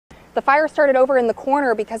The fire started over in the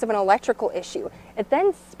corner because of an electrical issue. It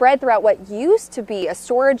then spread throughout what used to be a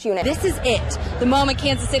storage unit. This is it, the moment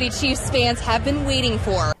Kansas City Chiefs fans have been waiting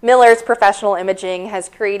for. Miller's Professional Imaging has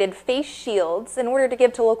created face shields in order to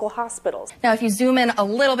give to local hospitals. Now, if you zoom in a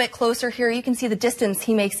little bit closer here, you can see the distance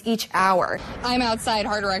he makes each hour. I'm outside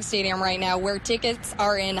Hard Rock Stadium right now, where tickets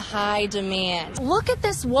are in high demand. Look at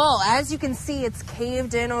this wall. As you can see, it's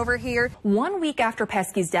caved in over here. 1 week after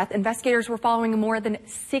Pesky's death, investigators were following more than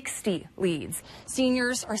 60 leads.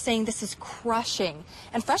 Seniors are saying this is crushing,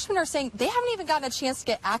 and freshmen are saying they haven't even gotten a chance to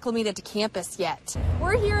get acclimated to campus yet.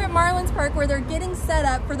 We're here at Marlins Park, where they're getting set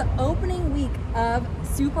up for the opening week of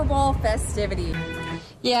Super Bowl festivity.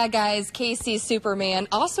 Yeah, guys, KC Superman,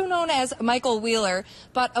 also known as Michael Wheeler,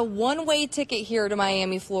 bought a one-way ticket here to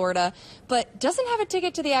Miami, Florida, but doesn't have a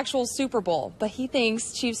ticket to the actual Super Bowl. But he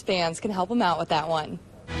thinks Chiefs fans can help him out with that one.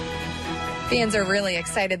 Fans are really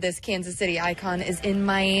excited this Kansas City icon is in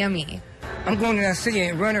Miami. I'm going to that city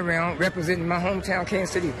and run around representing my hometown,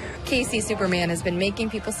 Kansas City. KC Superman has been making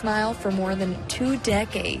people smile for more than 2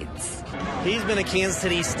 decades. He's been a Kansas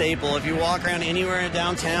City staple. If you walk around anywhere in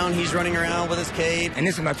downtown, he's running around with his cape. And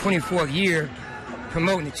this is my 24th year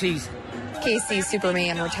promoting the Chiefs. KC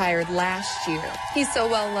Superman retired last year. He's so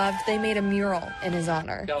well loved, they made a mural in his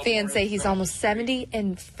honor. Fans say he's almost 70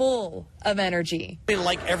 and full of energy.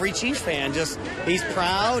 Like every Chiefs fan, he's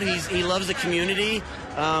proud, he loves the community,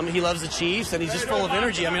 he loves the Chiefs, and he's just full of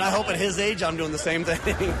energy. I mean, I hope at his age I'm doing the same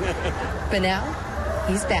thing. But now,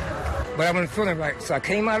 he's back. But I wasn't feeling right, so I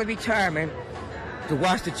came out of retirement to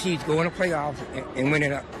watch the Chiefs go in the playoffs and win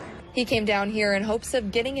it up. He came down here in hopes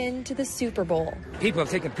of getting into the Super Bowl. People are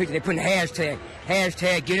taking pictures, they're putting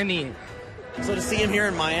hashtag get him in. So to see him here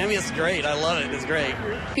in Miami, it's great. I love it. It's great.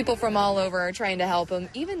 People from all over are trying to help him,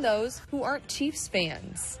 even those who aren't Chiefs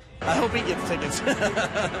fans. I hope he gets tickets.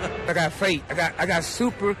 I got faith. I got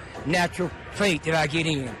supernatural faith that I get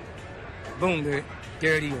in. Boom, there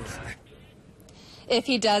it is. If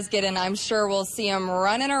he does get in, I'm sure we'll see him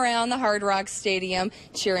running around the Hard Rock Stadium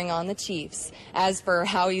cheering on the Chiefs. As for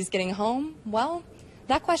how he's getting home, well,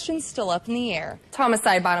 that question's still up in the air. Thomas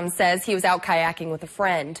Sidebottom says he was out kayaking with a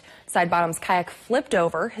friend. Sidebottom's kayak flipped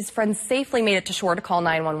over. His friend safely made it to shore to call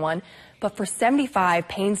 911. But for 75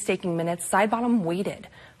 painstaking minutes, Sidebottom waited,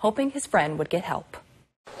 hoping his friend would get help.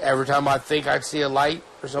 Every time I think I'd see a light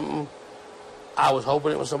or something, I was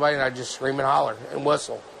hoping it was somebody, and I'd just scream and holler and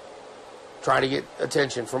whistle, trying to get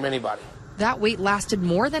attention from anybody. That wait lasted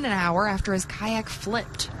more than an hour after his kayak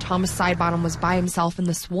flipped. Thomas Sidebottom was by himself in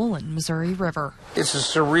the swollen Missouri River. It's a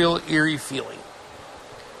surreal, eerie feeling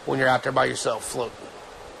when you're out there by yourself floating.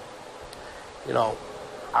 You know,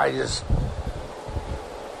 I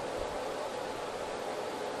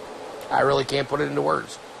really can't put it into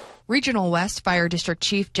words. Regional West Fire District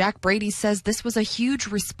Chief Jack Brady says this was a huge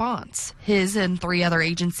response. His and 3 other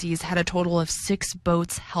agencies had a total of 6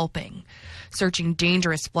 boats helping, searching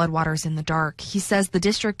dangerous floodwaters in the dark. He says the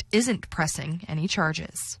district isn't pressing any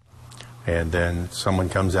charges. And then someone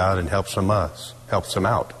comes out and helps them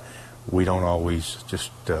out. We don't always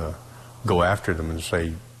just go after them and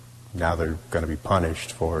say now they're going to be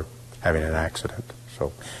punished for having an accident.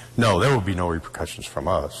 So, no, there will be no repercussions from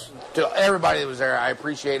us. To everybody that was there, I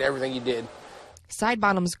appreciate everything you did.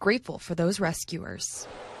 Sidebottom's grateful for those rescuers.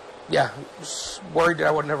 Yeah, just worried that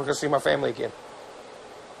I was never going to see my family again.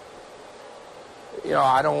 You know,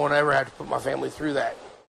 I don't want to ever have to put my family through that.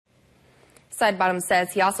 Sidebottom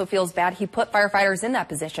says he also feels bad he put firefighters in that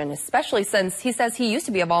position, especially since he says he used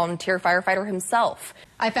to be a volunteer firefighter himself.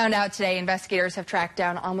 I found out today investigators have tracked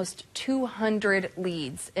down almost 200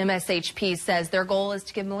 leads. MSHP says their goal is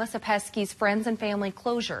to give Melissa Pesky's friends and family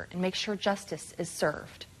closure and make sure justice is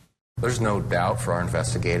served. There's no doubt for our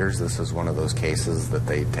investigators this is one of those cases that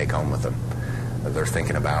they take home with them, that they're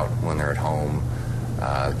thinking about when they're at home,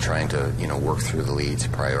 trying to, work through the leads,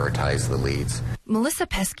 prioritize the leads. Melissa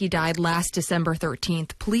Pesky died last December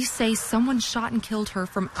 13th. Police say someone shot and killed her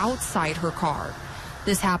from outside her car.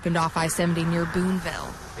 This happened off I-70 near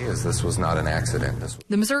Boonville. This was not an accident.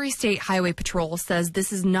 The Missouri State Highway Patrol says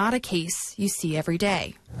this is not a case you see every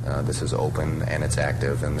day. This is open and it's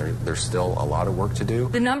active, and there's still a lot of work to do.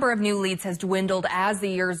 The number of new leads has dwindled as the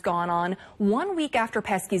years gone on. 1 week after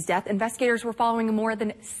Pesky's death, investigators were following more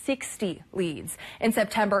than 60 leads. In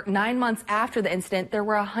September, 9 months after the incident, there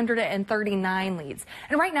were 139 leads.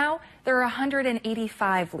 And right now, there are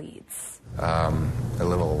 185 leads. A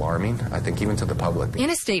little alarming, I think, even to the public. In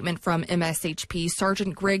a statement from MSHP,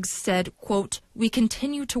 Sergeant Griggs said, quote, "We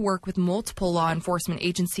continue to work with multiple law enforcement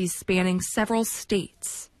agencies spanning several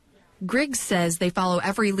states." Griggs says they follow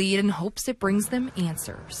every lead and hopes it brings them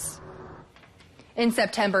answers. In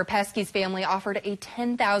September, Pesky's family offered a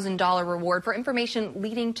 $10,000 reward for information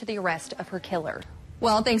leading to the arrest of her killer.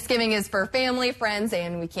 Well, Thanksgiving is for family, friends,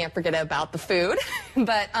 and we can't forget about the food.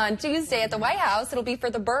 But on Tuesday at the White House, it'll be for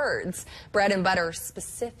the birds, bread and butter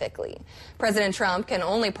specifically. President Trump can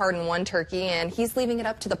only pardon one turkey, and he's leaving it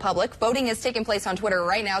up to the public. Voting is taking place on Twitter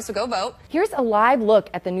right now, so go vote. Here's a live look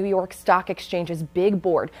at the New York Stock Exchange's big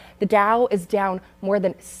board. The Dow is down more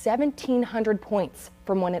than 1,700 points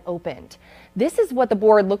from when it opened. This is what the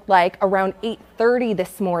board looked like around 8:30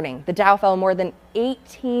 this morning. The Dow fell more than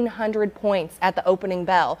 1,800 points at the opening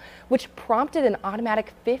bell, which prompted an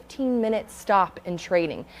automatic 15-minute stop in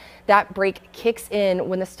trading. That break kicks in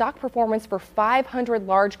when the stock performance for 500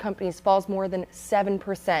 large companies falls more than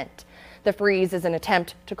 7%. The freeze is an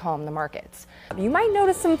attempt to calm the markets. You might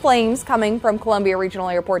notice some flames coming from Columbia Regional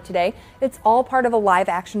Airport today. It's all part of a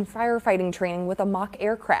live-action firefighting training with a mock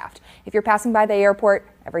aircraft. If you're passing by the airport,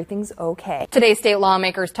 everything's okay. Today, state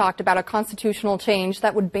lawmakers talked about a constitutional change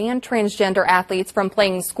that would ban transgender athletes from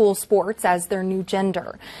playing school sports as their new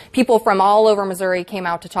gender. People from all over Missouri came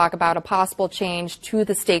out to talk about a possible change to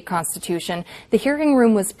the state constitution. The hearing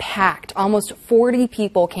room was packed. Almost 40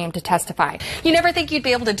 people came to testify. You never think you'd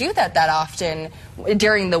be able to do that often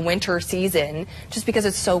during the winter season, just because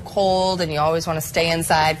it's so cold and you always want to stay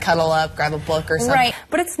inside, cuddle up, grab a book or something. Right,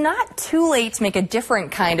 but it's not too late to make a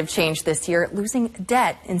different kind of change this year, losing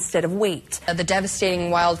debt instead of weight. The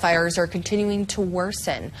devastating wildfires are continuing to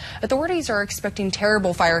worsen. Authorities are expecting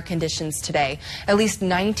terrible fire conditions today. At least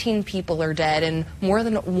 19 people are dead and more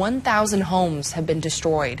than 1,000 homes have been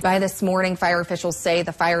destroyed. By this morning, fire officials say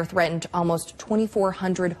the fire threatened almost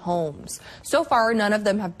 2,400 homes. So far, none of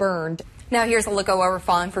them have burned. Now here's a look at what we're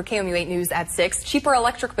following for KMU 8 News at 6. Cheaper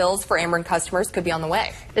electric bills for Ameren customers could be on the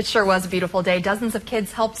way. It sure was a beautiful day. Dozens of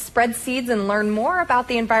kids helped spread seeds and learn more about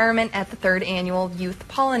the environment at the 3rd annual Youth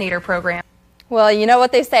Pollinator Program. Well, you know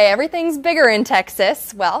what they say, everything's bigger in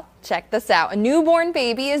Texas. Well, check this out. A newborn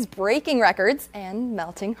baby is breaking records and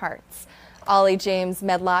melting hearts. Ollie James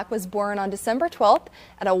Medlock was born on December 12th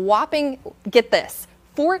at a whopping, get this,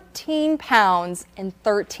 14 pounds and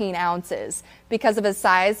 13 ounces. Because of his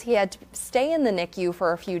size, he had to stay in the NICU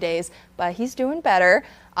for a few days, but he's doing better.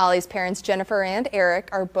 Ollie's parents, Jennifer and Eric,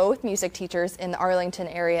 are both music teachers in the Arlington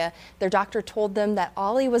area. Their doctor told them that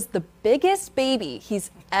Ollie was the biggest baby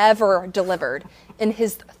he's ever delivered in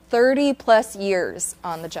his 30-plus years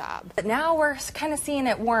on the job. But now we're kind of seeing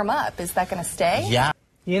it warm up. Is that going to stay? Yeah.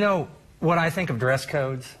 You know what I think of dress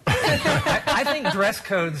codes? I think dress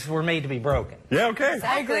codes were made to be broken. Yeah, okay.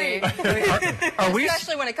 I agree. Are we,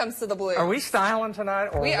 especially when it comes to the blue. Are we styling tonight?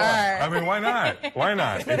 Or we what? are. I mean, why not? Why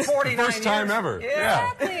not? It's 49 first time years. ever.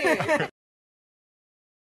 Exactly. Yeah.